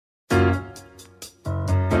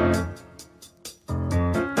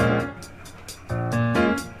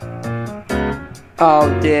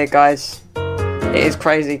Oh dear, guys. It is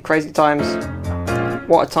crazy, crazy times.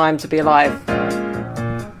 What a time to be alive.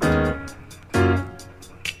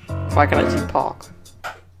 If I can actually park.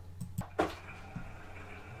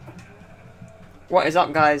 What is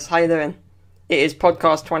up, guys? How you doing? It is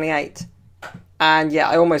podcast 28. And yeah,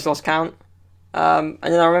 I almost lost count. And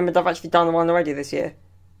then I remembered I've actually done one already this year.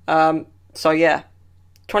 So yeah,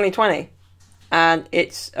 2020. And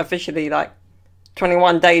it's officially like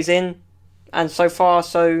 21 days in. And so far,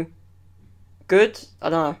 so good. I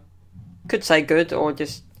don't know. Could say good or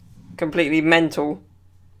just completely mental.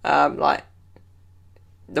 Like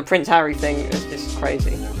the Prince Harry thing is just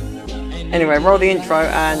crazy. Anyway, roll the intro,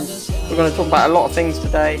 and we're going to talk about a lot of things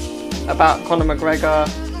today. About Conor McGregor,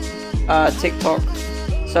 TikTok,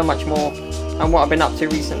 so much more, and what I've been up to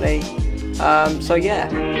recently. So yeah,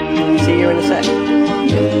 see you in a sec.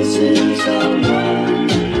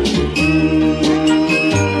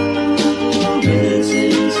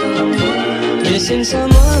 Missing someone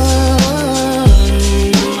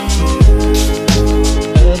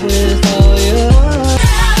with all your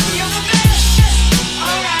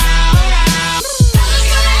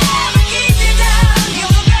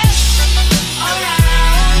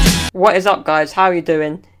What is up, guys? How are you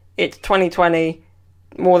doing? It's 2020,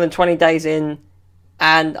 more than 20 days in,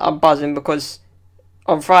 and I'm buzzing because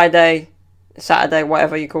on Friday, Saturday,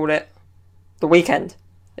 whatever you call it, the weekend.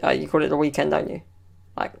 You call it the weekend, don't you?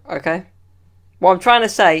 Like, okay. What I'm trying to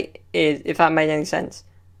say is, if that made any sense,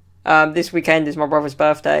 this weekend is my brother's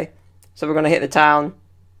birthday, so we're going to hit the town.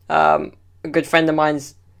 A good friend of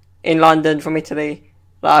mine's in London from Italy,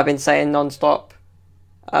 that I've been saying non-stop.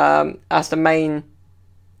 That's the main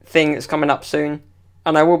thing that's coming up soon,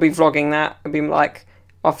 and I will be vlogging that. It'll be like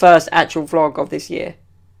my first actual vlog of this year.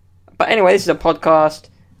 But anyway, this is a podcast,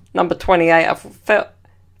 number 28.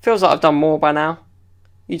 Feels like I've done more by now.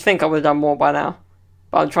 You'd think I would have done more by now,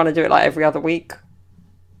 but I'm trying to do it like every other week.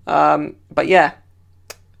 But yeah,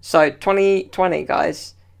 so 2020,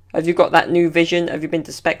 guys. Have you got that new vision? Have you been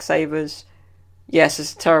to Specsavers? Yes,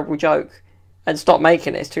 it's a terrible joke. And stop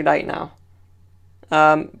making it, it's too late now.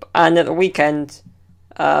 And at the weekend,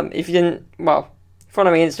 if you didn't, well,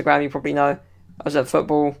 follow me on Instagram, you probably know, I was at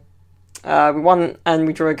football. We won and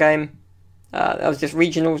we drew a game. That was just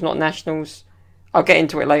regionals, not nationals. I'll get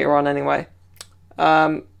into it later on anyway.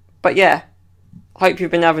 But yeah, hope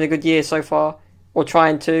you've been having a good year so far, or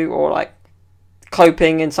trying to, or like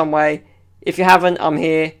coping in some way. If you haven't, I'm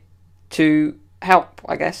here to help,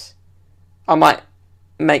 I guess. I might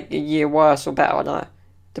make the year worse or better, I don't know,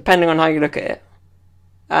 depending on how you look at it,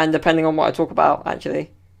 and depending on what I talk about,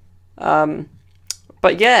 actually.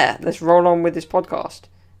 But yeah, let's roll on with this podcast.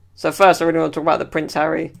 So first, I really want to talk about the Prince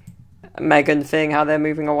Harry and Meghan thing, how they're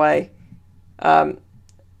moving away.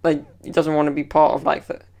 Like, he doesn't want to be part of like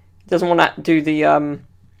the. He doesn't want to do the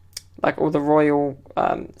like all the royal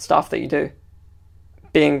stuff that you do,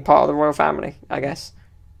 being part of the royal family, I guess.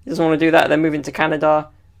 He doesn't want to do that. They're moving to Canada,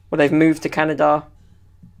 or they've moved to Canada.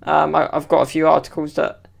 I've got a few articles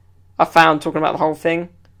that I found talking about the whole thing.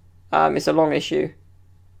 It's a long issue,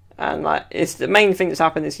 and like it's the main thing that's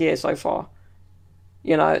happened this year so far.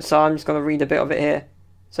 You know, so I'm just going to read a bit of it here.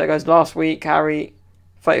 So it goes, last week, Harry,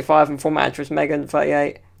 35, and former actress Meghan,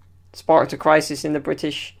 38, sparked a crisis in the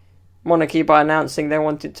British monarchy by announcing they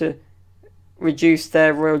wanted to reduce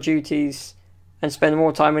their royal duties and spend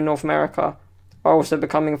more time in North America, while also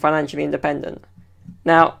becoming financially independent.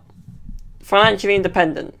 Now, financially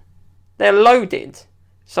independent, they're loaded,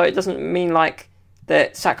 so it doesn't mean like they're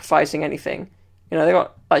sacrificing anything. You know, they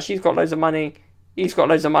got, like, she's got loads of money, he's got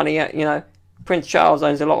loads of money. You know, Prince Charles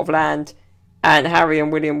owns a lot of land, and Harry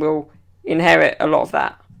and William will inherit a lot of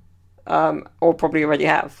that, or probably already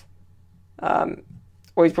have,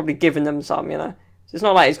 or he's probably given them some. You know, so it's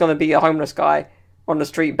not like he's going to be a homeless guy on the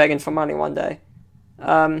street begging for money one day.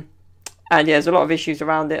 And yeah, there's a lot of issues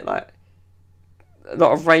around it, like a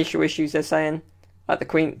lot of racial issues. They're saying, like the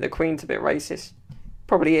Queen's a bit racist.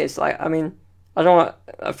 Probably is. Like, I mean, I don't want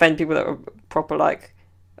to offend people that are proper like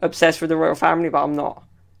obsessed with the royal family, but I'm not.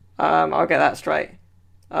 I'll get that straight.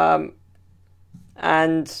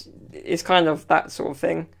 And it's kind of that sort of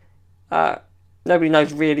thing. Nobody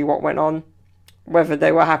knows really what went on, whether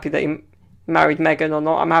they were happy that he married Meghan or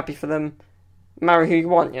not. I'm happy for them. Marry who you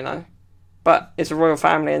want, you know. But it's a royal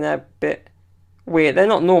family, and they're a bit weird. They're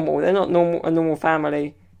not normal. They're not a normal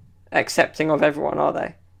family, accepting of everyone, are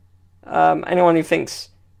they? Anyone who thinks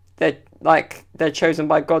they're chosen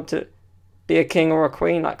by God to be a king or a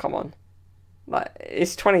queen, like, come on. Like,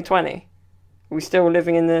 it's 2020. We're still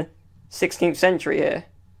living in the 16th century here,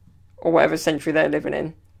 or whatever century they're living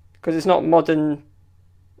in, because it's not modern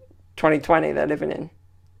 2020 they're living in.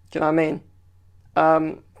 Do you know what I mean?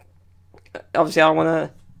 Um, Obviously, I want to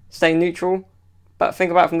stay neutral, but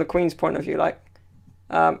think about it from the Queen's point of view. Like,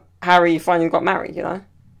 Harry finally got married, you know?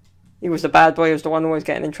 He was the bad boy, he was the one always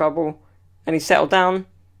getting in trouble, and he settled down,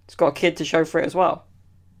 he's got a kid to show for it as well.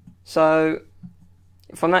 So,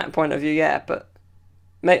 from that point of view, yeah, but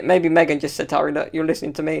maybe Meghan just said to Harry, look, you're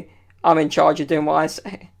listening to me, I'm in charge of doing what I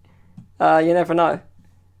say. You never know.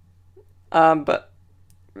 But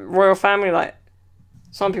royal family, like,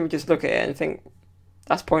 some people just look at it and think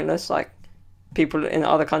that's pointless. Like, people in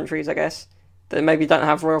other countries, I guess, that maybe don't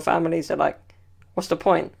have royal families, they're like, what's the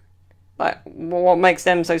point? Like, what makes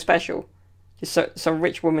them so special? Just some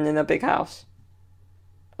rich woman in a big house.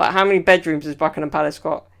 Like, how many bedrooms has Buckingham Palace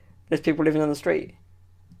got? There's people living on the street.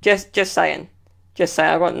 Just saying. Just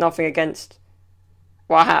saying. I've got nothing against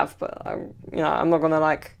what I have, but I'm not gonna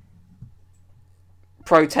like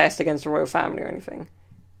protest against the royal family or anything.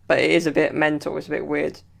 But it is a bit mental. It's a bit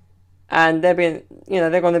weird, and they're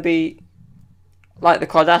going to be like the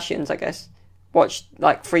Kardashians, I guess. Watch,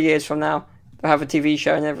 like, 3 years from now, they'll have a TV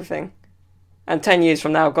show and everything. And 10 years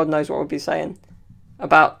from now, God knows what we'll be saying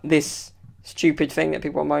about this stupid thing that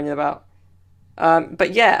people are moaning about.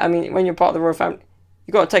 But yeah, I mean, when you're part of the royal family,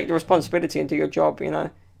 you've got to take the responsibility and do your job, you know,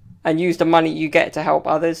 and use the money you get to help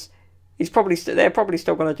others. They're probably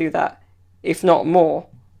still going to do that, if not more.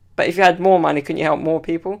 But if you had more money, couldn't you help more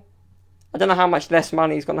people? I don't know how much less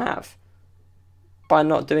money he's going to have by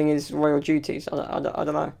not doing his royal duties. I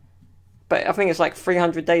don't know. But I think it's like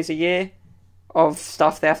 300 days a year of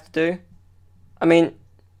stuff they have to do. I mean,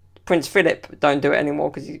 Prince Philip don't do it anymore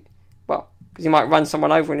because he might run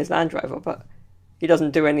someone over in his Land Rover, but he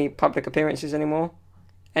doesn't do any public appearances anymore,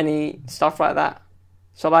 any stuff like that.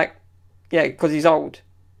 So, like, yeah, because he's old.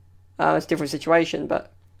 It's a different situation,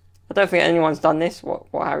 but I don't think anyone's done this, what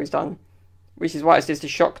Harry's done, which is why it's just a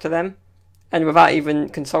shock to them, and without even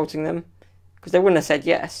consulting them, because they wouldn't have said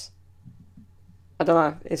yes. I don't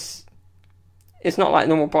know, it's not like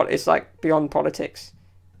normal it's like beyond politics.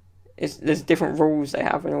 There's different rules they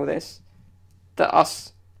have and all this that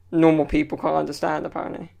us normal people can't understand,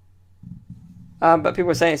 apparently. But people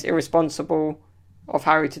are saying it's irresponsible of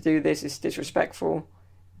Harry to do this, it's disrespectful.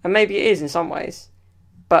 And maybe it is in some ways,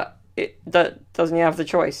 but doesn't he have the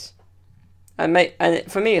choice? And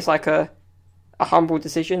for me, it's like a humble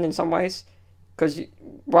decision in some ways, because,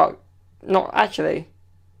 well, not actually.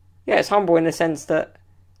 Yeah, it's humble in the sense that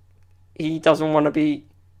he doesn't want to be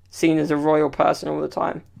seen as a royal person all the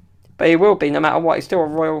time. But he will be, no matter what. He's still a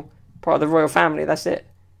royal, part of the royal family, that's it.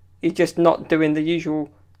 He's just not doing the usual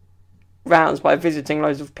rounds by visiting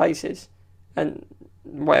loads of places and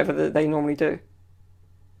whatever that they normally do.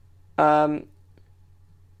 So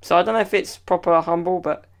I don't know if it's proper humble,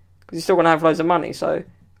 but because he's still going to have loads of money, so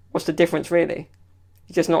what's the difference really?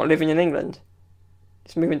 He's just not living in England.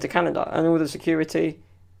 He's moving to Canada, and all the security,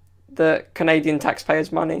 the Canadian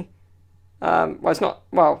taxpayers' money. It's not,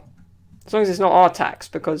 well, as long as it's not our tax,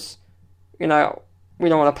 because, you know, we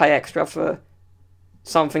don't want to pay extra for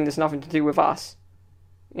something that's nothing to do with us.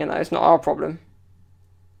 You know, it's not our problem.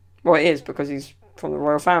 Well, it is, because he's from the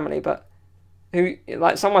royal family, but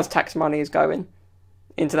someone's tax money is going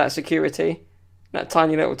into that security, that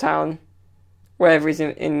tiny little town, wherever he's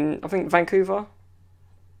in I think Vancouver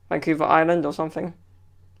Island or something,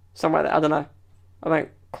 somewhere there. I don't know. I don't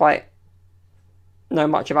quite know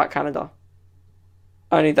much about Canada.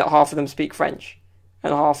 Only that half of them speak French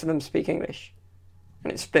and half of them speak English,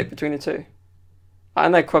 and it's split between the two. I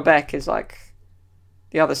know Quebec is like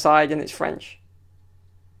the other side and it's French,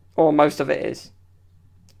 or most of it is,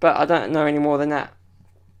 but I don't know any more than that.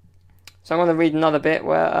 So I'm going to read another bit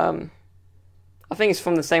where I think it's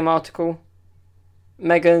from the same article.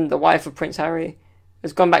 Meghan, the wife of Prince Harry,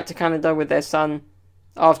 has gone back to Canada with their son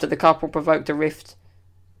after the couple provoked a rift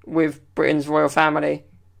with Britain's royal family,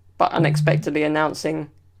 but unexpectedly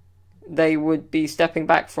announcing they would be stepping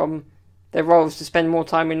back from their roles to spend more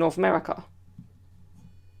time in North America.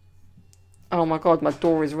 Oh my god, my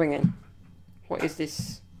door is ringing. What is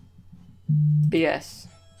this BS?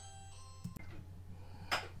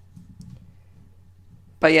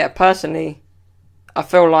 But yeah, personally, I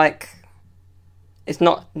feel like it's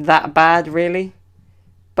not that bad, really.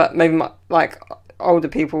 But maybe like older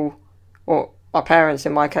people, or my parents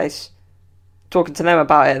in my case, talking to them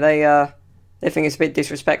about it, they think it's a bit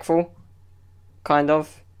disrespectful, kind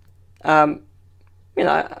of. We've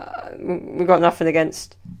got nothing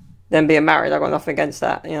against them being married. I've got nothing against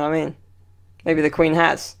that. You know what I mean? Maybe the Queen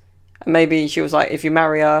has, and maybe she was like, if you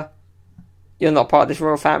marry her, you're not part of this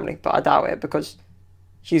royal family. But I doubt it, because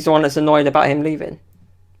she's the one that's annoyed about him leaving.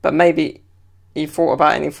 But maybe he thought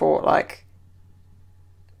about it and he thought, like,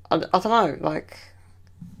 I don't know, like,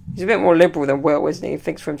 He's a bit more liberal than Will, isn't he? He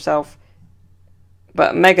thinks for himself.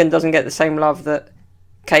 But Meghan doesn't get the same love that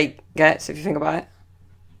Kate gets, if you think about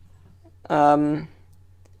it.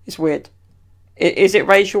 It's weird. Is it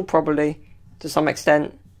racial? Probably, to some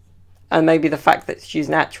extent. And maybe the fact that she's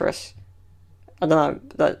an actress. I don't know.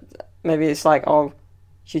 That maybe it's like, oh,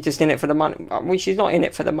 she's just in it for the money. Well, she's not in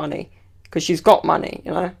it for the money. Because she's got money,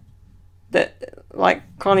 you know? That, like,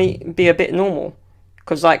 can't he be a bit normal?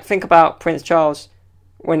 Because, like, think about Prince Charles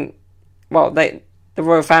when, well, the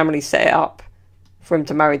royal family set it up for him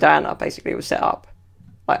to marry Diana, basically. It was set up.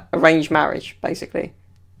 Like, arranged marriage, basically.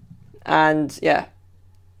 And, yeah,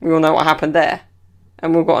 we all know what happened there.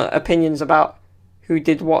 And we've got opinions about who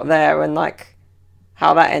did what there and, like,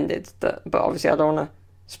 how that ended. But obviously I don't want to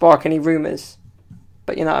spark any rumours.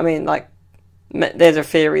 But, you know what I mean? Like, there's a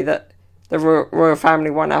theory that the royal family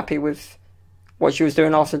weren't happy with what she was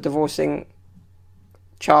doing after divorcing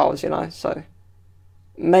Charles, you know, so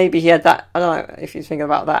maybe he had that. I don't know if he's thinking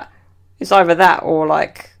about that. It's either that or,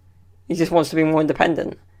 like, he just wants to be more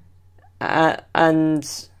independent. And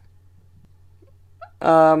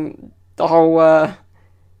the whole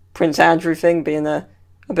Prince Andrew thing, being a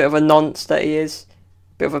bit of a nonce that he is,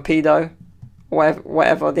 a bit of a pedo,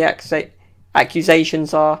 whatever the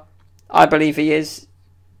accusations are, I believe he is.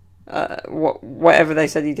 Whatever they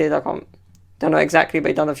said he did, I don't know exactly, but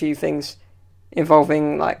he done a few things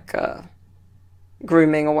involving, like,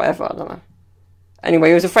 grooming or whatever, I don't know. Anyway,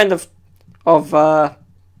 he was a friend of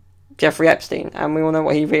Jeffrey Epstein, and we all know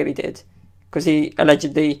what he really did, because he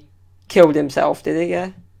allegedly killed himself, did he?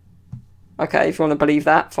 Yeah? Okay, if you want to believe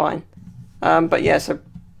that, fine. But yeah, so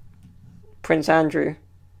Prince Andrew,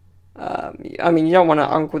 I mean, you don't want an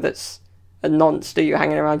uncle that's a nonce, do you,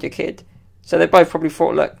 hanging around your kid? So they both probably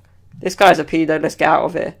thought, look, this guy's a pedo, let's get out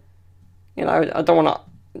of here. You know, I don't want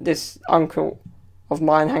this uncle of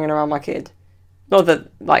mine hanging around my kid. Not that,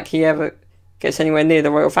 like, he ever gets anywhere near the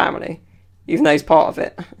royal family, even though he's part of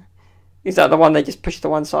it. He's like the one they just push to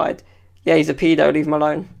one side. Yeah, he's a pedo, leave him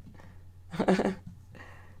alone.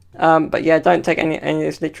 But yeah, don't take any of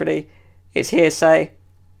this literally. It's hearsay.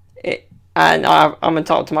 And I'm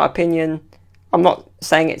entitled to my opinion. I'm not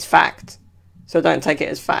saying it's fact, so don't take it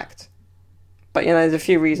as fact. But, you know, there's a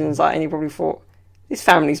few reasons, like, and you probably thought, this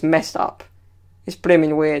family's messed up. It's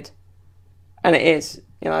blooming weird. And it is,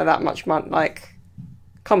 you know, that much money, like,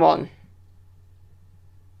 come on.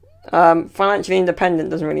 Financially independent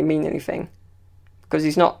doesn't really mean anything. Because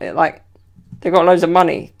he's not, like, they've got loads of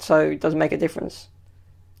money, so it doesn't make a difference.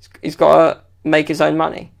 He's got to make his own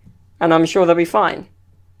money. And I'm sure they'll be fine.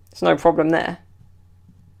 There's no problem there.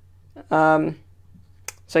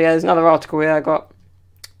 So yeah, there's another article here I got.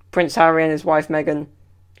 Prince Harry and his wife Meghan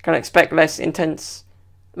can expect less intense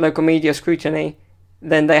local media scrutiny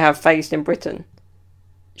than they have faced in Britain,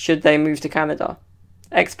 should they move to Canada.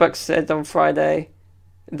 Experts said on Friday,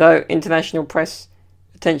 though international press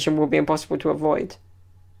attention will be impossible to avoid.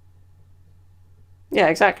 Yeah,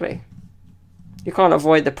 exactly. You can't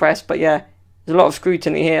avoid the press, but yeah, there's a lot of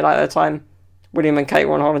scrutiny here, like the time William and Kate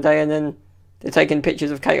were on holiday and then they're taking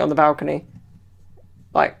pictures of Kate on the balcony,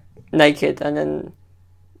 like, naked, and then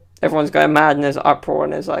everyone's going mad and there's an uproar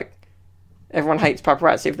and there's, like, everyone hates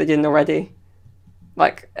paparazzi if they didn't already.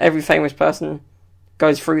 Like, every famous person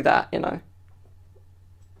goes through that, you know.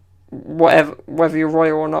 Whether you're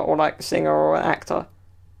royal or not, or, like, a singer or an actor,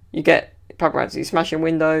 you get paparazzi smashing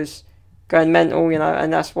windows, going mental, you know,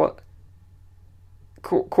 and that's what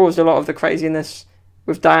caused a lot of the craziness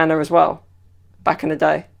with Diana as well, back in the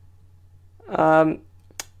day. But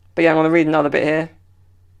yeah, I'm going to read another bit here.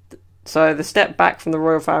 So the step back from the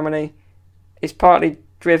royal family is partly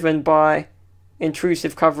driven by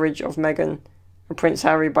intrusive coverage of Meghan and Prince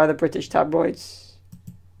Harry by the British tabloids.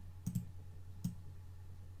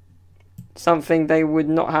 Something they would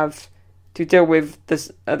not have to deal with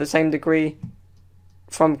this at the same degree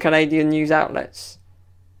from Canadian news outlets,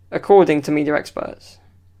 according to media experts.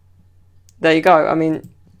 There you go. I mean,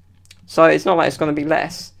 so it's not like it's going to be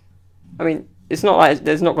less. I mean, it's not like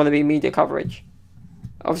there's not going to be media coverage.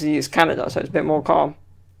 Obviously, it's Canada, so it's a bit more calm.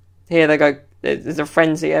 Here they go. There's a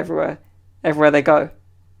frenzy everywhere they go.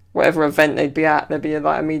 Whatever event they'd be at, there'd be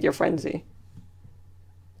like a media frenzy.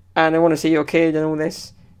 And they want to see your kid and all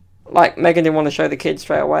this. Like, Meghan didn't want to show the kid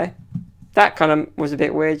straight away. That kind of was a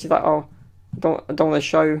bit weird. She's like, oh, I don't want to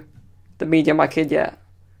show the media my kid yet.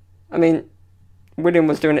 I mean, William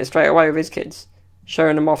was doing it straight away with his kids,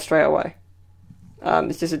 showing them off straight away.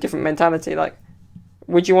 It's just a different mentality. Like,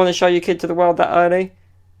 would you want to show your kid to the world that early?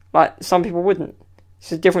 Like, some people wouldn't.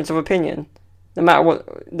 It's a difference of opinion. No matter what,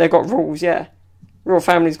 they've got rules, yeah. Royal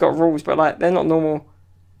family's got rules, but, like, they're not normal.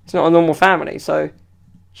 It's not a normal family, so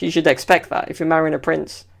she should expect that. If you're marrying a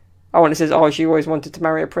prince, Oh, and it says, oh, she always wanted to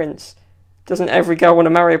marry a prince. Doesn't every girl want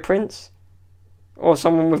to marry a prince? Or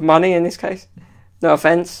someone with money in this case? No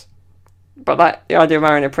offence. But like, the idea of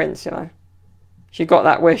marrying a prince, you know. She got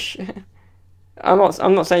that wish. I'm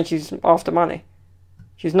not saying she's after money.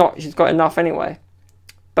 She's not. She's got enough anyway.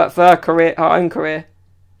 But for her career, her own career,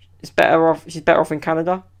 she's better off in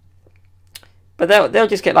Canada. But they'll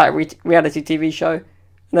just get like a reality TV show, and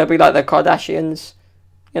they'll be like the Kardashians,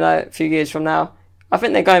 you know, a few years from now. I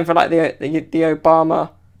think they're going for like the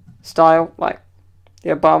Obama style, like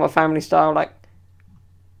the Obama family style. Like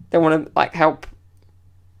they want to like help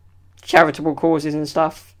charitable causes and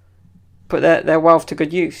stuff, put their wealth to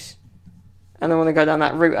good use, and they want to go down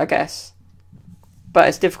that route, I guess. But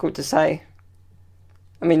it's difficult to say.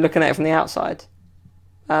 I mean, looking at it from the outside,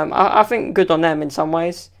 I think good on them in some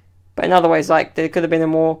ways, but in other ways, like there could have been a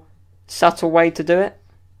more subtle way to do it,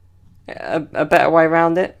 a better way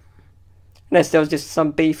around it. Unless there was just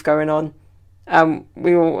some beef going on.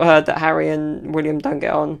 We all heard that Harry and William don't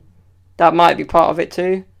get on. That might be part of it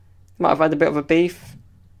too. Might have had a bit of a beef.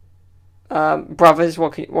 Brothers,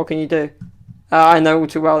 what can you do? I know all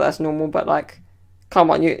too well that's normal, but like,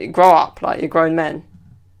 come on, you grow up. Like, you're grown men.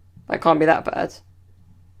 That can't be that bad.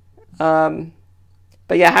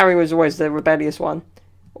 But yeah, Harry was always the rebellious one,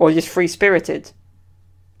 or just free-spirited,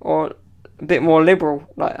 or a bit more liberal.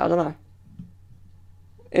 Like, I don't know.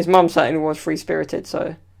 His mum certainly was free-spirited,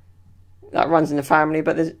 so that runs in the family.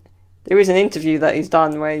 But there is an interview that he's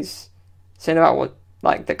done where he's saying about what,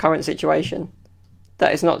 like, the current situation,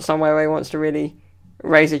 that it's not somewhere where he wants to really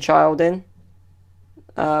raise a child in.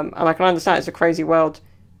 And I can understand it's a crazy world.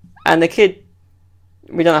 And the kid,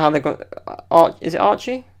 we don't know how they're going. Is it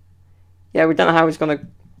Archie? Yeah, we don't know how it's going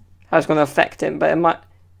to affect him, but it might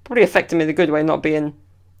probably affect him in a good way, not being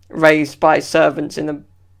raised by servants in a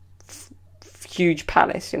huge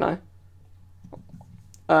palace, you know.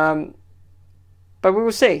 But we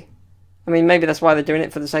will see. I mean, maybe that's why they're doing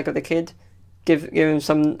it, for the sake of the kid. Give him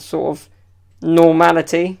some sort of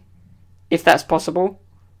normality, if that's possible.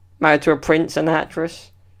 Married to a prince and an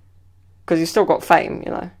actress, because he's still got fame,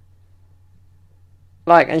 you know.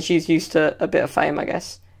 Like, and she's used to a bit of fame, I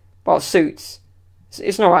guess. Well, Suits,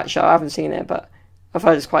 it's an alright show. I haven't seen it, but I've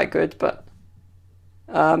heard it's quite good. But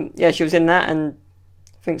yeah, she was in that, and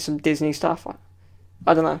I think some Disney stuff.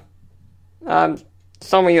 I don't know.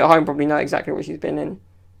 Some of you at home probably know exactly what she's been in,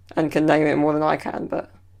 and can name it more than I can.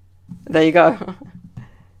 But there you go.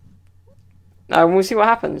 We'll see what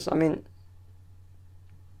happens. I mean,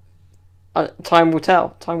 time will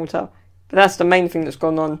tell. Time will tell. But that's the main thing that's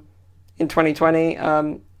gone on in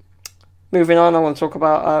 2020. Moving on, I want to talk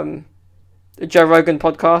about the Joe Rogan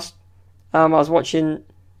podcast. I was watching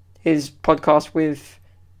his podcast with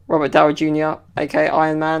Robert Downey Jr., aka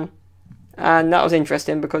Iron Man, and that was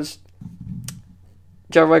interesting because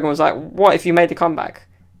Joe Rogan was like, "What if you made a comeback?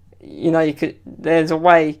 You know, there's a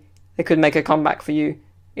way they could make a comeback for you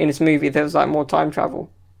in this movie. If there was like more time travel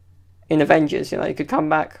in Avengers, you know, you could come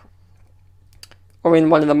back, or in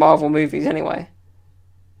one of the Marvel movies anyway."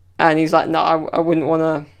 And he's like, "No, I wouldn't want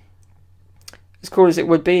to. As cool as it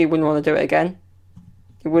would be, he wouldn't want to do it again.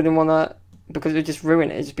 He wouldn't want to, because it would just ruin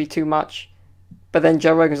it. It'd just be too much." But then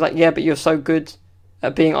Joe Rogan's like, "Yeah, but you're so good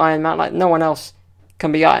at being Iron Man. Like, no one else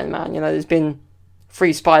can be Iron Man. You know, there's been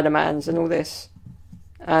 3 Spider-Mans and all this.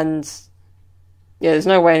 And yeah, there's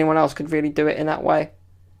no way anyone else could really do it in that way.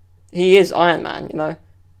 He is Iron Man, you know.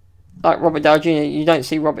 Like Robert Downey Jr., you don't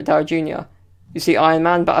see Robert Downey Jr., you see Iron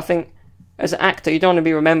Man. But I think as an actor, you don't want to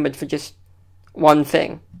be remembered for just one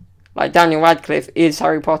thing. Like Daniel Radcliffe is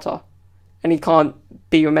Harry Potter, and he can't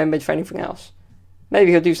be remembered for anything else.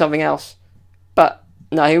 Maybe he'll do something else, but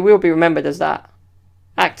no, he will be remembered as that.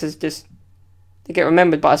 Actors they get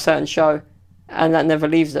remembered by a certain show, and that never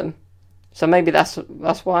leaves them. So maybe that's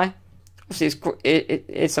why. Obviously,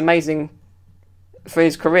 it's amazing for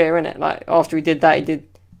his career, isn't it? Like, after he did that,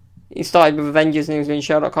 he started with Avengers, and he was doing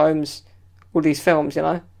Sherlock Holmes, all these films, you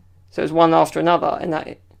know. So it was one after another,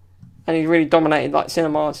 and he really dominated like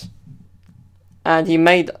cinemas. And he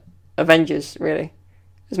made Avengers, really.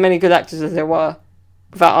 As many good actors as there were,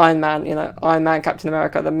 without Iron Man, you know, Iron Man, Captain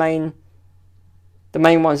America, the main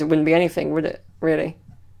ones, it wouldn't be anything, would it, really?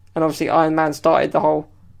 And obviously Iron Man started the whole,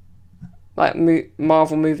 like,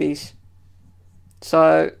 Marvel movies.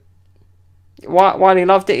 So, while he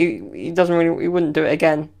loved it, he wouldn't do it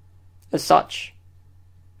again, as such.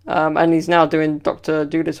 And he's now doing Dr.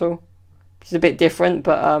 Dolittle, which is a bit different,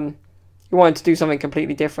 but he wanted to do something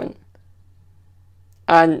completely different.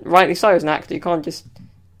 And rightly so, as an actor, you can't just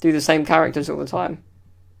do the same characters all the time.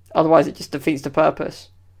 Otherwise, it just defeats the purpose.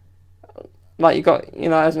 Like,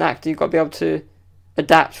 as an actor, you've got to be able to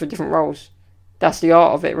adapt for different roles. that's the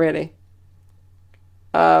art of it, really.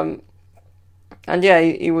 And yeah,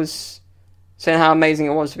 he was saying how amazing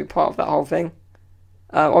it was to be part of that whole thing.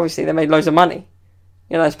 Obviously, they made loads of money,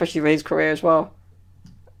 especially for his career as well.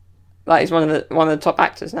 Like, he's one of the top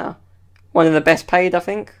actors now, one of the best paid, I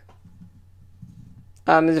think.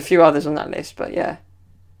 There's a few others on that list, but yeah.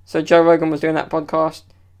 So Joe Rogan was doing that podcast.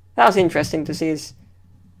 That was interesting to see his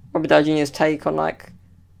Robert Downey Jr.'s take on like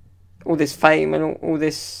all this fame and all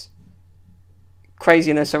this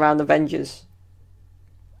craziness around Avengers.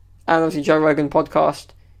 And obviously Joe Rogan podcast,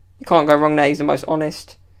 you can't go wrong there. He's the most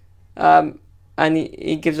honest, and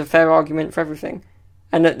he gives a fair argument for everything.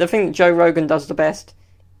 And the thing that Joe Rogan does the best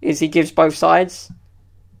is he gives both sides.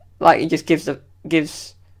 Like, he just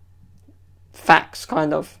gives facts,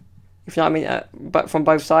 kind of, if you know what I mean, but from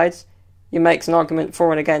both sides. He makes an argument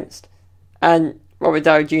for and against. And Robert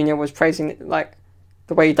Downey Jr. was praising like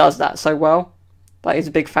the way he does that so well. Like, he's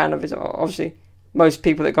a big fan of his. Obviously, most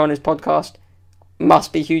people that go on his podcast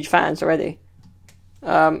must be huge fans already.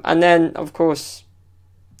 And then, of course,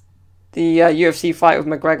 the UFC fight with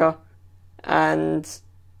McGregor and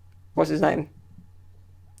what's his name?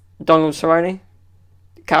 Donald Cerrone,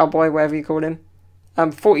 Cowboy, whatever you call him.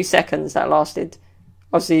 40 seconds that lasted.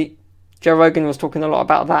 Obviously, Joe Rogan was talking a lot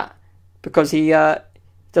about that because he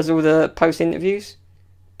does all the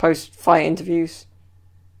post-fight interviews.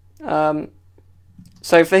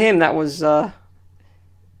 So for him, that was that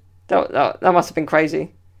must have been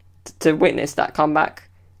crazy to witness that comeback.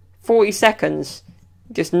 40 seconds,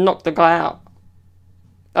 just knocked the guy out.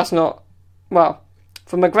 That's not, well,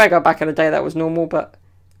 for McGregor back in the day that was normal, but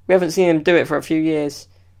we haven't seen him do it for a few years.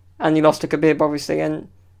 And he lost to Khabib, obviously, and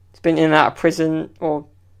he's been in and out of prison, or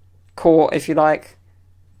court, if you like,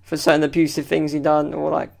 for certain abusive things he done,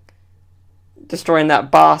 or like destroying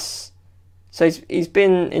that bus. So he's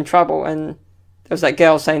been in trouble, and there was that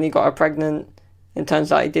girl saying he got her pregnant, and it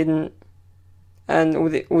turns out he didn't, and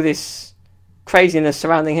all this craziness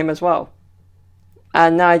surrounding him as well.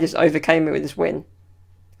 And now he just overcame it with this win,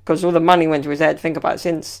 because all the money went to his head. Think about it,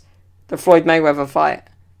 since the Floyd Mayweather fight,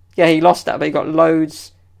 yeah, he lost that, but he got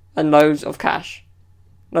loads and loads of cash,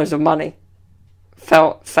 loads of money,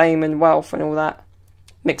 fame and wealth and all that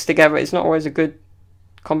mixed together. It's not always a good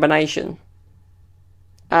combination,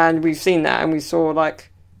 and we've seen that, and we saw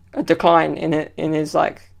like a decline in his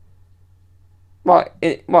like,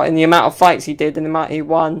 in the amount of fights he did and the amount he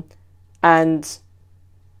won, and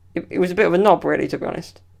it was a bit of a knob, really, to be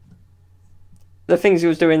honest. The things he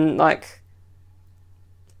was doing like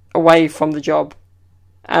away from the job,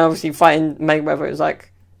 and obviously fighting Mayweather, it was like,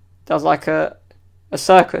 that was like a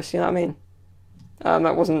circus, you know what I mean?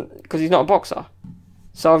 That wasn't, because he's not a boxer,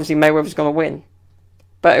 so obviously Mayweather's going to win,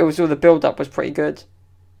 but it was all the build-up was pretty good.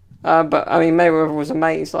 But I mean, Mayweather was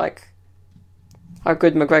amazed like how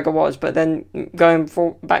good McGregor was. But then going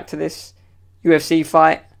back to this UFC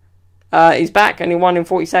fight, he's back and he won in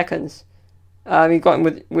 40 seconds. He got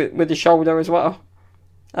him with the shoulder as well.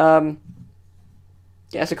 Yeah,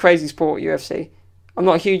 it's a crazy sport, UFC. I'm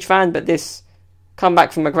not a huge fan, but this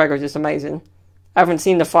comeback from McGregor is just amazing. I haven't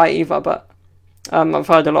seen the fight either, but I've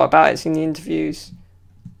heard a lot about it, seen the interviews,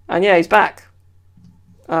 and yeah, he's back.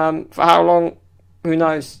 For how long, who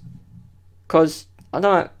knows? Because I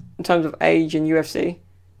don't know, in terms of age in UFC,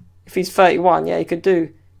 if he's 31, yeah, he could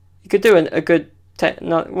do a good.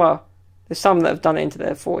 Well, there's some that have done it into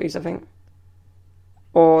their 40s, I think,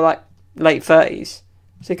 or like late 30s.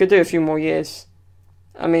 So he could do a few more years.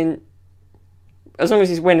 I mean, as long as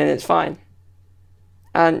he's winning, it's fine.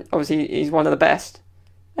 And obviously, he's one of the best,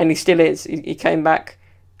 and he still is. He came back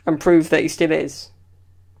and proved that he still is.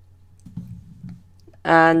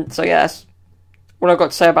 And so yeah, that's what I've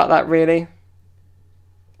got to say about that, really.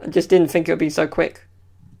 I just didn't think it would be so quick.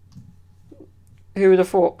 Who would have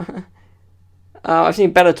thought? I've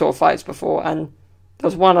seen Bellator fights before, and there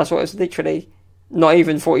was one I saw, it was literally not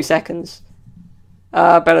even 40 seconds.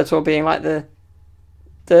 Bellator being like the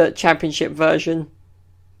championship version,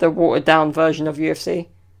 the watered down version of UFC,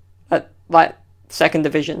 like second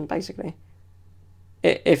division, basically.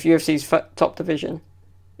 If UFC's top division,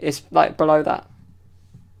 it's like below that.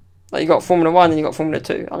 Like, you got Formula 1 and you got Formula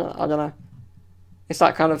 2. I don't know. It's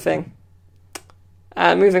that kind of thing.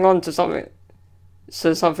 And moving on to something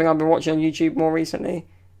I've been watching on YouTube more recently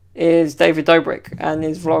is David Dobrik and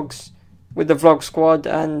his vlogs with the Vlog Squad,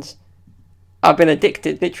 and I've been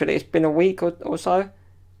addicted, literally. It's been a week or so,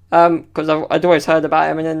 because I'd always heard about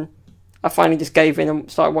him, and then I finally just gave in and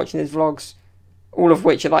started watching his vlogs, all of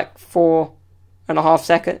which are like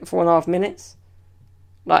 4.5 minutes,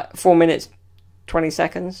 like 4 minutes 20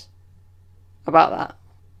 seconds, about that,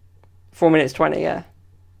 4 minutes 20, yeah.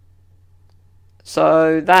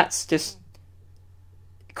 So that's just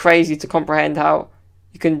crazy to comprehend how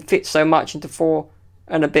you can fit so much into 4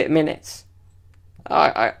 and a bit minutes.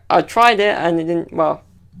 I tried it and it didn't. Well,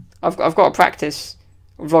 I've got to practice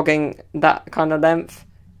vlogging that kind of length,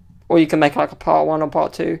 or you can make like a part 1 or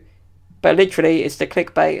part 2. But literally, it's the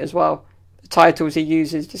clickbait as well. The titles he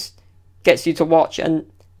uses just gets you to watch,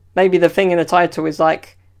 and maybe the thing in the title is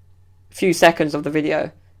like a few seconds of the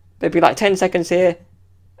video. There'd be like 10 seconds here,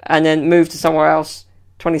 and then move to somewhere else,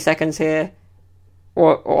 20 seconds here,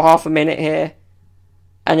 or half a minute here,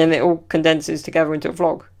 and then it all condenses together into a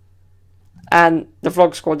vlog. And the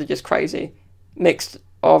vlog squad are just crazy, mixed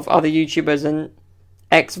of other YouTubers and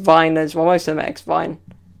ex-Viners. Well, most of them are ex-Vine,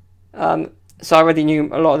 so I already knew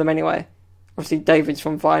a lot of them anyway. Obviously, David's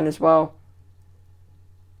from Vine as well.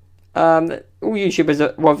 All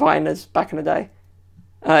YouTubers were Viners back in the day.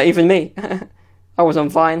 Even me, I was on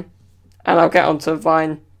Vine, and I'll get onto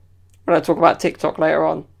Vine when I talk about TikTok later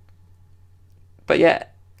on. But yeah,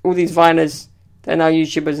 all these Viners, they're now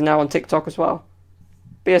YouTubers and now on TikTok as well.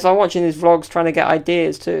 But yes, I'm watching these vlogs trying to get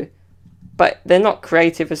ideas too. But they're not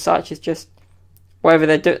creative as such, it's just whatever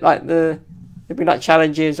they do, like there'll be like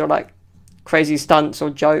challenges or like crazy stunts or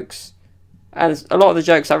jokes. And a lot of the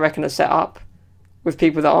jokes I reckon are set up with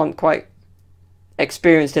people that aren't quite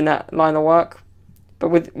experienced in that line of work. But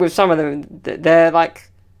with some of them,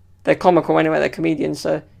 they're comical anyway, they're comedians,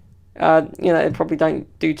 so they probably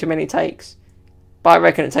don't do too many takes. But I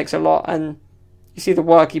reckon it takes a lot, and you see the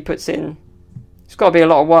work he puts in. It's got to be a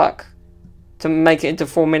lot of work to make it into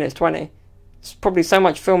 4 minutes 20. It's probably so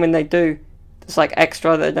much filming they do that's like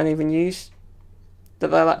extra that they don't even use,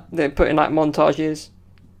 that they put in like montages.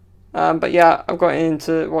 But yeah, I've got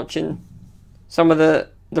into watching some of the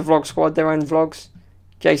vlog squad, their own vlogs.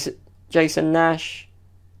 Jason Nash,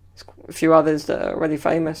 a few others that are already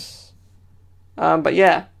famous. But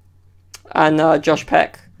yeah, and Josh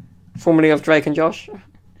Peck, formerly of Drake and Josh.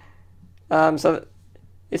 So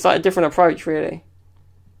it's like a different approach, really.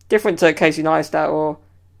 Different to Casey Neistat, or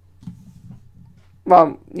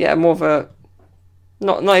well, yeah, more of a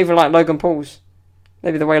not even like Logan Paul's.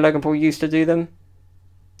 Maybe the way Logan Paul used to do them.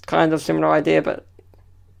 Kind of similar idea, but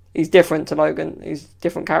he's different to Logan. He's a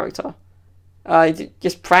different character.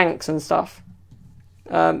 Just pranks and stuff.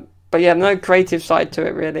 But yeah, no creative side to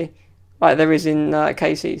it really, like there is in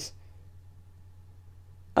Casey's.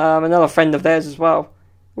 Another friend of theirs as well.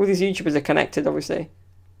 All these YouTubers are connected, obviously.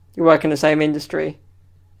 You work in the same industry,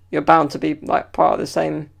 you're bound to be like part of the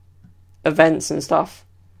same events and stuff.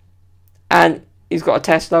 And he's got a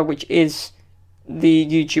Tesla, which is the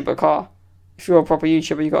YouTuber car. If you're a proper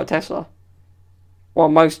YouTuber, you got a Tesla. Well,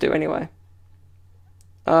 most do anyway.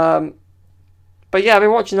 But yeah, I've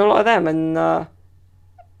been watching a lot of them, and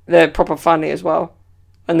they're proper funny as well.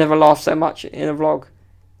 I never laugh so much in a vlog.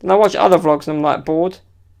 And I watch other vlogs and I'm like bored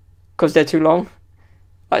because they're too long.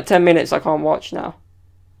 Like 10 minutes I can't watch now.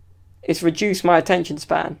 It's reduced my attention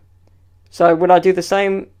span. So would I do the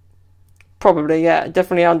same? Probably, yeah.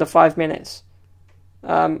 Definitely under 5 minutes.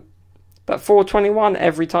 But 4:21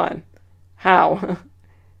 every time. How?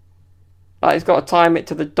 Like, it's got to time it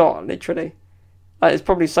to the dot, literally. Like, there's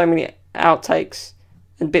probably so many outtakes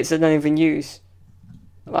and bits I don't even use.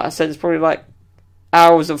 Like I said, it's probably like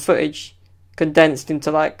hours of footage condensed into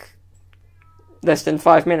like less than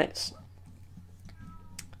 5 minutes.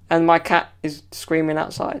 And my cat is screaming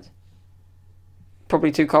outside.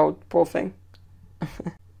 Probably too cold, poor thing.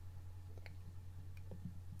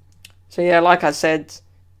 So yeah, like I said,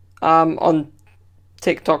 on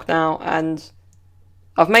TikTok now, and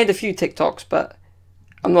I've made a few TikToks, but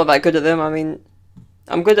I'm not that good at them. I mean,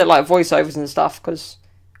 I'm good at like voiceovers and stuff, because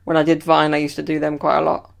when I did Vine, I used to do them quite a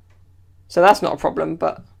lot. So that's not a problem,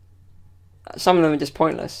 but some of them are just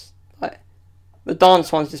pointless. Like, the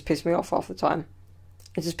dance ones just piss me off half the time.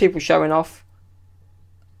 It's just people showing off.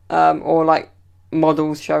 Or like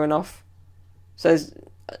models showing off. So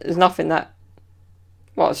there's nothing that...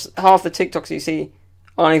 Well, half the TikToks you see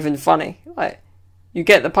aren't even funny. Like, you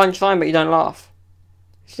get the punchline, but you don't laugh.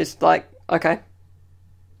 It's just like, okay.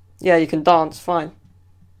 Yeah, you can dance, fine.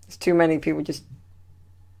 There's too many people just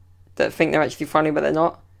that think they're actually funny, but they're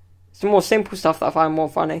not. It's the more simple stuff that I find more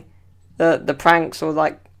funny. The pranks, or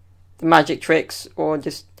like the magic tricks, or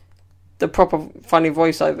just the proper funny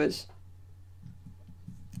voiceovers.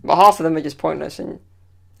 But half of them are just pointless and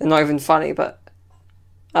they're not even funny. But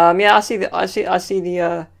yeah, I see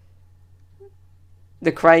the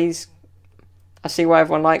craze. I see why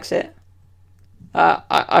everyone likes it.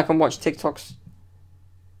 I can watch TikToks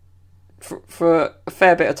for a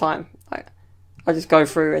fair bit of time. Like, I just go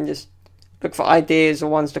through and just look for ideas or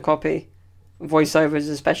ones to copy, voiceovers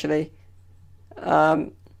especially.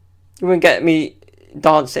 You wouldn't get me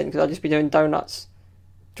dancing because I'd just be doing donuts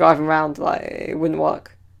driving around. Like, it wouldn't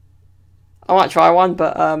work. I might try one,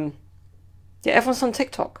 but yeah, everyone's on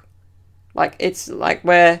TikTok. Like, it's like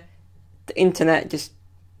where the internet just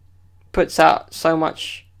puts out so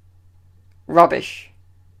much rubbish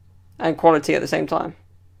and quality at the same time.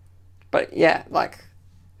 But yeah, like,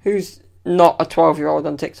 who's not a 12-year-old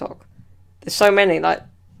on TikTok? There's so many. Like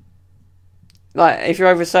if you're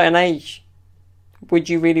over a certain age, would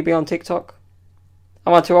you really be on TikTok?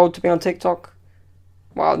 Am I too old to be on TikTok?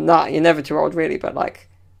 Well, nah, you're never too old really, but like,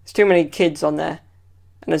 there's too many kids on there,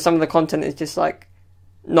 and then some of the content is just like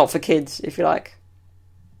not for kids, if you like.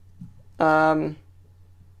 But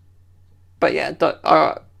yeah,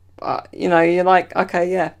 you know, you're like,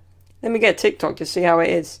 okay, yeah, let me get TikTok, just see how it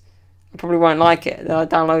is. I probably won't like it. Then I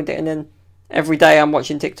download it, and then every day I'm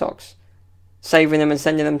watching TikToks, saving them and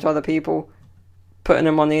sending them to other people, putting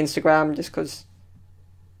them on the Instagram just because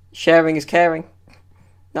sharing is caring.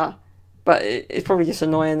 Nah, but it's probably just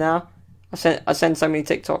annoying now. I send so many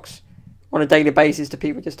TikToks on a daily basis to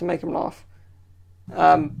people just to make them laugh.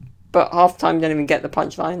 But half the time you don't even get the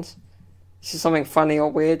punchlines. It's just something funny or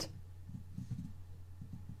weird.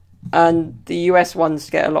 And the US ones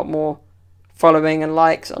get a lot more following and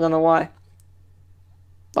likes. I don't know why.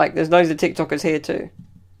 Like, there's loads of TikTokers here too,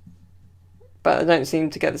 but they don't seem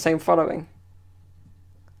to get the same following.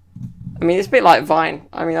 I mean, it's a bit like Vine.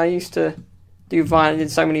 I mean, I used to do Vine. I did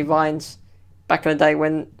so many Vines back in the day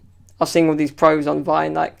when I was seeing all these pros on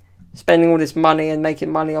Vine, like spending all this money and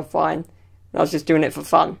making money off Vine. And I was just doing it for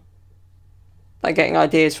fun, like getting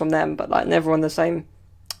ideas from them, but like never on the same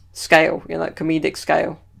scale, you know, like comedic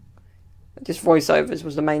scale. Just voiceovers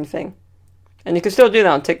was the main thing, and you can still do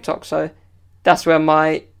that on TikTok. So that's where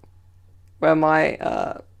my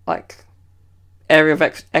like area of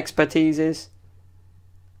expertise is.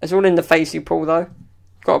 It's all in the face you pull, though.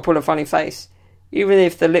 You've got to pull a funny face, even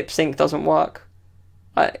if the lip sync doesn't work.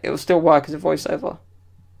 It will still work as a voiceover.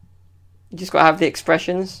 You just got to have the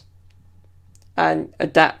expressions and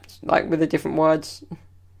adapt, like with the different words,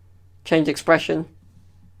 change expression,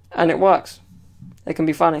 and it works. It can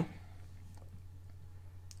be funny.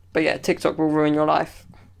 But yeah, TikTok will ruin your life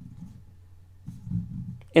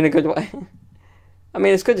in a good way. I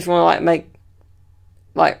mean, it's good if you want to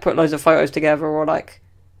put loads of photos together, or like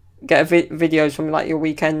get videos from like your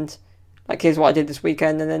weekend. Like, here's what I did this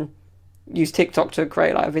weekend, and then use TikTok to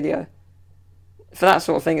create like a video. For that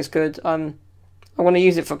sort of thing, it's good. I want to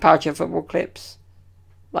use it for Powerchair football clips,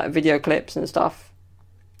 like video clips and stuff.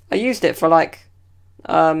 I used it for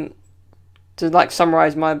to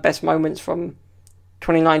summarize my best moments from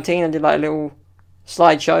 2019. I did like a little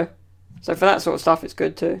slideshow. So for that sort of stuff, it's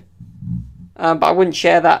good too. But I wouldn't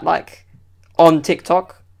share that like on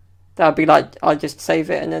TikTok. That would be like, I'd just save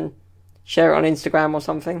it and then share it on Instagram or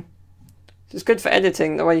something. So it's good for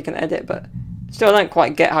editing, the way you can edit, but still I don't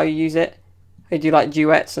quite get how you use it. How you do like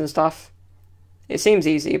duets and stuff. It seems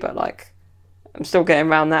easy, but like, I'm still getting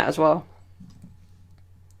around that as well.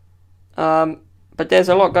 But there's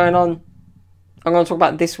a lot going on. I'm going to talk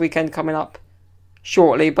about this weekend coming up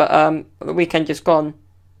shortly, but the weekend just gone,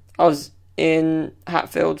 I was in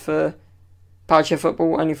Hatfield for Powerchair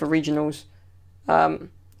football, only for regionals.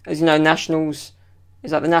 As you know, nationals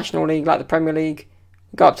is like the National League, like the Premier League.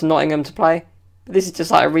 We go up to Nottingham to play. But this is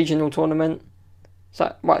just like a regional tournament.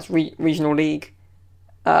 So, well, it's regional league,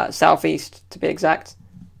 South East to be exact.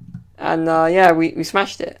 And yeah, we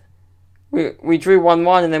smashed it. We drew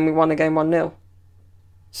 1-1 and then we won the game 1-0.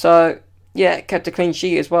 So yeah, kept a clean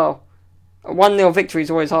sheet as well. A 1-0 victory is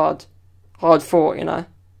always hard fought, you know.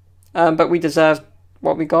 But we deserved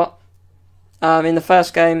what we got. In the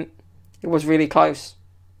first game, it was really close.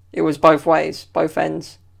 It was both ways, both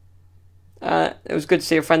ends. It was good to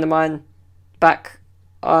see a friend of mine back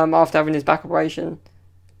after having his back operation.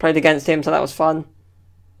 Played against him, so that was fun.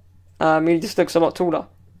 He just looks a lot taller.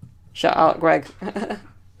 Shout out Greg.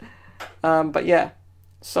 But yeah,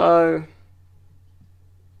 so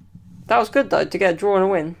that was good though, to get a draw and a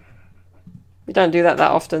win. We don't do that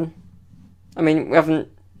often. I mean, we haven't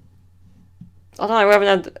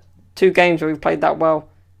had 2 games where we've played that well.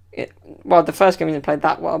 Well, the first game we didn't play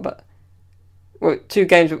that well, but 2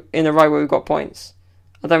 games in a row where we've got points.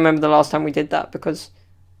 I don't remember the last time we did that, because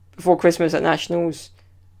before Christmas at Nationals,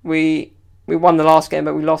 we won the last game,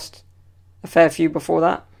 but we lost a fair few before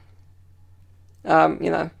that. You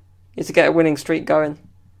know, it's to get a winning streak going.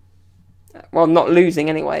 Well, not losing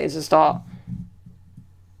anyway is a start.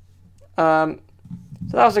 So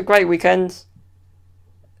that was a great weekend.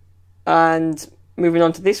 And moving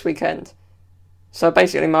on to this weekend. So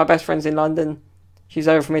basically, my best friend's in London. She's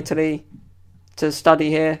over from Italy to study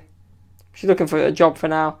here. She's looking for a job for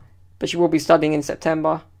now, but she will be studying in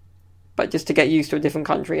September. but just to get used to a different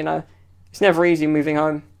country, you know. It's never easy moving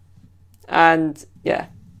home. And, yeah,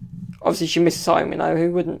 obviously she misses home, you know,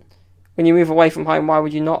 who wouldn't? When you move away from home, why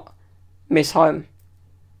would you not miss home?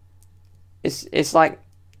 It's like,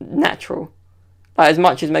 natural. Like, as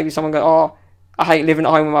much as maybe someone go, oh, I hate living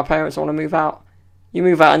at home with my parents, I want to move out. You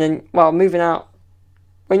move out and then, well, moving out,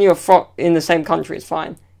 when you're in the same country, it's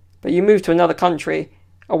fine. But you move to another country,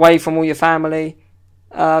 away from all your family,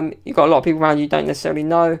 you've got a lot of people around you don't necessarily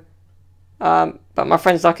know. But my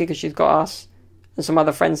friend's lucky because she's got us and some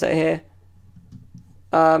other friends that are here.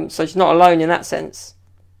 So she's not alone in that sense.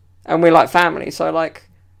 And we're like family, so like,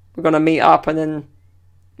 we're going to meet up and then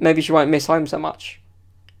maybe she won't miss home so much.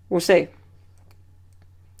 We'll see.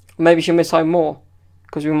 Maybe she'll miss home more,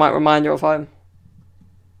 because we might remind her of home.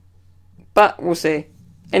 But we'll see.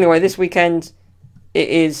 Anyway, this weekend, it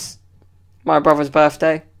is my brother's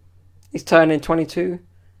birthday. He's turning 22.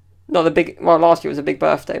 Not the big, well, last year was a big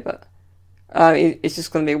birthday, but it's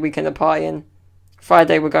just going to be a weekend of partying.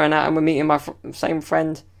 Friday we're going out and we're meeting my same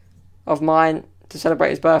friend of mine to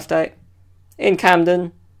celebrate his birthday in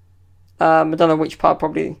Camden. I don't know which pub,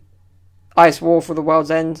 probably Ice Wharf or the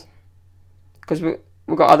World's End, because we've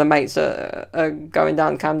got other mates that are going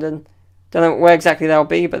down Camden. Don't know where exactly they'll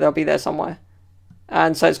be, but they'll be there somewhere.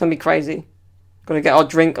 And so it's going to be crazy. Going to get our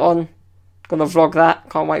drink on. Going to vlog that.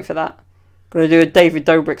 Can't wait for that. Going to do a David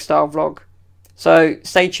Dobrik style vlog. So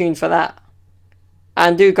stay tuned for that.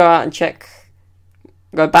 And do go out and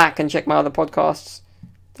go back and check my other podcasts.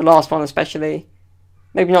 The last one especially.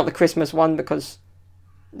 Maybe not the Christmas one, because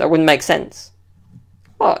that wouldn't make sense.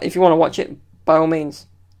 But if you want to watch it, by all means.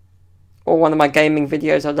 Or one of my gaming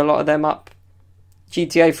videos, I had a lot of them up.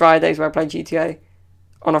 GTA Fridays, where I play GTA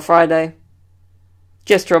on a Friday.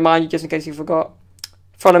 Just to remind you, just in case you forgot.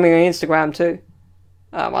 Follow me on Instagram too.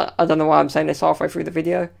 I don't know why I'm saying this halfway through the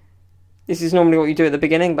video. This is normally what you do at the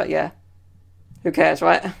beginning, but yeah. Who cares,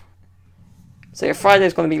 right? So yeah,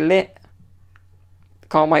 Friday's going to be lit.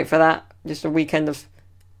 Can't wait for that. Just a weekend of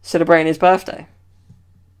celebrating his birthday.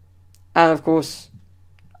 And of course,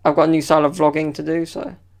 I've got a new style of vlogging to do,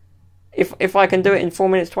 so if I can do it in 4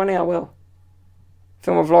 minutes 20, I will.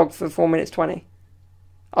 Film a vlog for 4 minutes 20.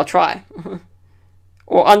 I'll try.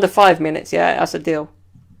 Or under 5 minutes, yeah, that's a deal.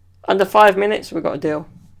 Under 5 minutes, we've got a deal.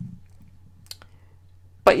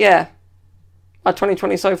 But yeah, my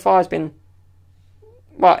 2020 so far has been,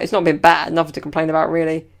 well, it's not been bad, nothing to complain about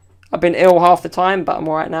really. I've been ill half the time, but I'm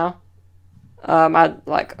alright now. I had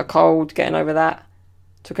like a cold, getting over that.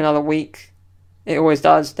 Took another week. It always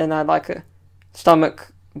does. Then I had like a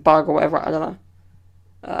stomach bug or whatever, I don't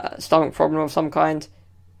know. Stomach problem of some kind,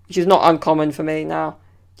 which is not uncommon for me now.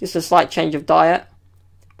 Just a slight change of diet,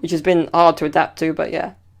 which has been hard to adapt to, but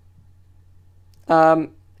yeah.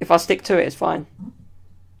 If I stick to it, it's fine.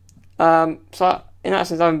 So in that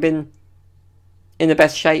sense, I haven't been in the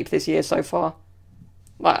best shape this year so far.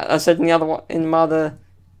 Like I said in my other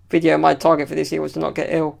video, my target for this year was to not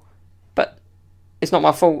get ill, but it's not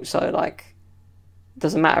my fault, so like, it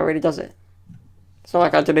doesn't matter really, does it? It's not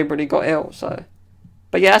like I deliberately got ill, so.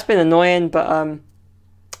 But yeah, that's been annoying, but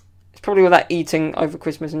it's probably all that eating over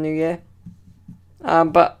Christmas and New Year.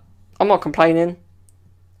 But I'm not complaining.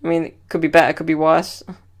 I mean, it could be better, it could be worse.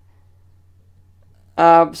 So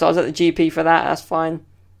I was at the GP for that, that's fine.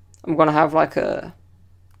 I'm going to have like a,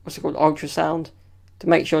 what's it called, ultrasound, to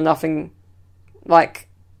make sure nothing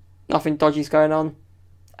dodgy's going on.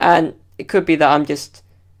 And it could be that I'm just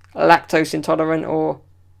lactose intolerant or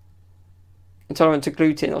intolerant to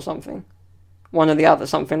gluten or something. One or the other,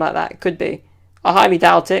 something like that. It could be. I highly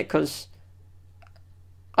doubt it, because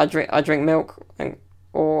I drink milk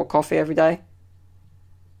or coffee every day.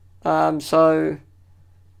 So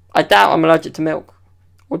I doubt I'm allergic to milk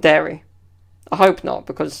or dairy. I hope not,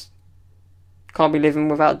 because I can't be living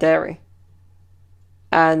without dairy.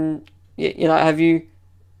 And you know, have you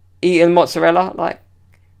eaten mozzarella? Like,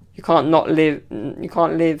 you can't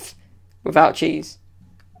live without cheese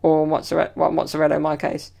or mozzarella. Well, mozzarella in my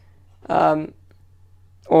case.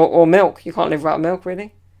 Or milk. You can't live without milk,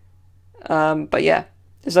 really. But yeah,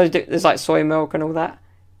 there's like soy milk and all that.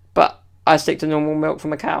 But I stick to normal milk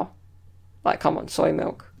from a cow. Like, come on, soy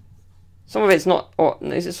milk. Some of it's not. Or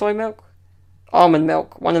is it soy milk? Almond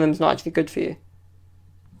milk. One of them's not actually good for you.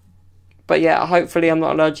 But yeah, hopefully I'm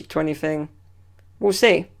not allergic to anything. We'll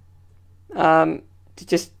see.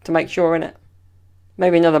 Just to make sure, innit?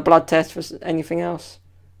 Maybe another blood test for anything else.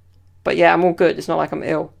 But yeah, I'm all good. It's not like I'm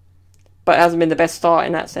ill. But it hasn't been the best start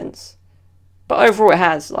in that sense. But overall it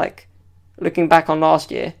has. Like, looking back on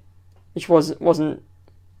last year, which wasn't...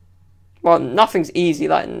 Well, nothing's easy.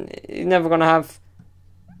 Like, you're never going to have,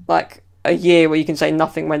 like, a year where you can say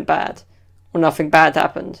nothing went bad. Or nothing bad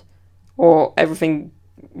happened. or everything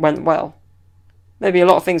went well. Maybe a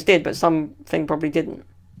lot of things did, but something probably didn't.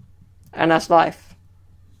 And that's life.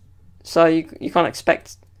 So you can't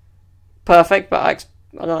expect perfect, but I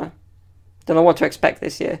don't know. Don't know what to expect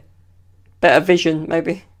this year. Better vision,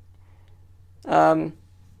 maybe.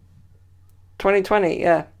 2020,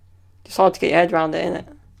 yeah. It's hard to get your head around it, innit?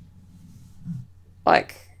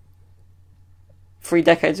 Like, 3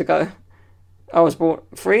 decades ago, I was born...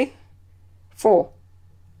 3? 4.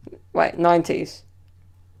 Wait, 90s.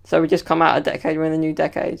 So we just come out a decade, we're in a new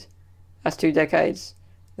decade. That's 2 decades.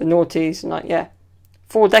 The noughties, and like, yeah.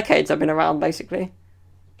 4 decades I've been around, basically.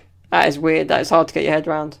 That is weird, that is hard to get your head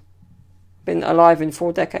around. Been alive in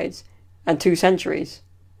 4 decades. And 2 centuries.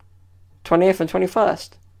 20th and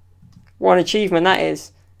 21st. What an achievement that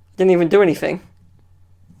is. Didn't even do anything.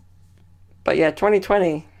 But yeah,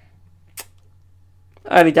 2020.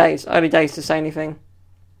 Early days to say anything.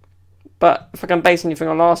 But if I can base anything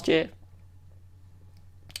on last year,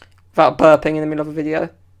 without burping in the middle of a video,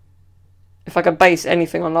 if I could base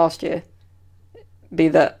anything on last year, be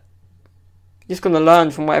that you're just going to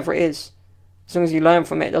learn from whatever it is. As long as you learn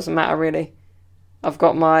from it, it doesn't matter really. I've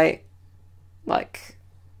got my, like,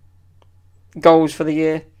 goals for the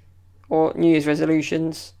year, or New Year's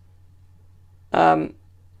resolutions.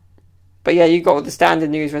 But yeah, you got all the standard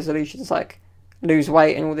New Year's resolutions, like lose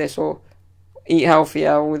weight and all this, or eat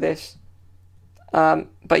healthier, all this.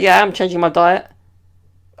 But yeah, I'm changing my diet.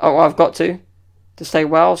 Oh, I've got to stay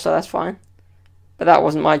well, so that's fine. But that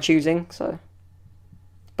wasn't my choosing, so.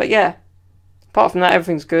 But yeah, apart from that,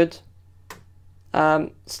 everything's good.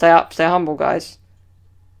 Stay up, stay humble, guys.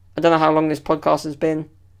 I don't know how long this podcast has been.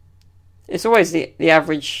 It's always the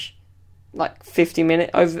average, like 50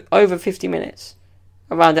 minutes, over 50 minutes,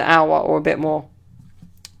 around an hour or a bit more.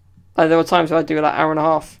 Like, there were times where I do like hour and a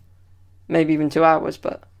half, maybe even 2 hours,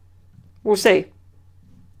 but we'll see.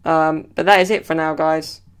 But that is it for now,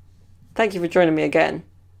 guys. Thank you for joining me again.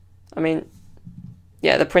 I mean,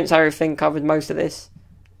 yeah, the Prince Harry thing covered most of this.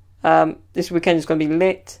 This weekend is going to be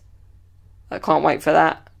lit. I can't wait for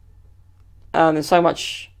that. There's so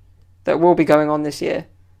much that will be going on this year.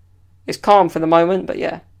 It's calm for the moment, but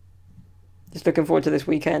yeah. Just looking forward to this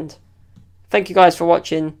weekend. Thank you guys for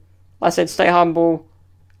watching. Like I said, stay humble.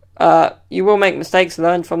 You will make mistakes,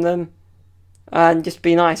 learn from them. And just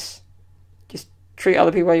be nice. Just treat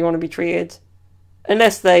other people how you want to be treated.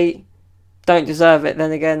 Unless they don't deserve it,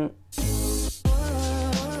 then again,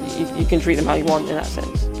 you can treat them how you want in that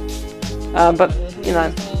sense. But, you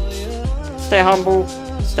know, stay humble,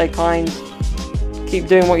 stay kind, keep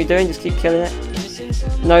doing what you're doing, just keep killing it.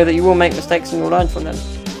 Know that you will make mistakes and you'll learn from them.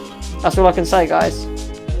 That's all I can say, guys.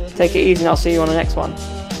 Take it easy and I'll see you on the next one.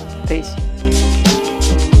 Peace.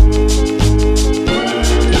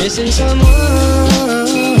 Missing someone.